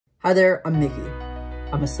Hi there, I'm Mickey.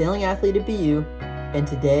 I'm a sailing athlete at BU, and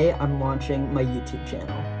today I'm launching my YouTube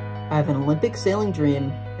channel. I have an Olympic sailing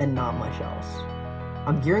dream and not much else.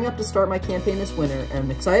 I'm gearing up to start my campaign this winter, and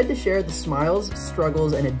I'm excited to share the smiles,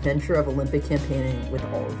 struggles, and adventure of Olympic campaigning with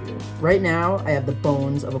all of you. Right now, I have the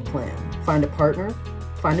bones of a plan. Find a partner,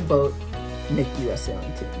 find a boat, make the US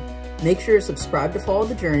sailing team. Make sure to subscribe to follow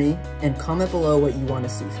the journey, and comment below what you want to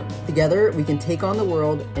see from me. Together, we can take on the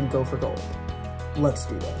world and go for gold. Let's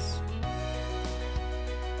do this.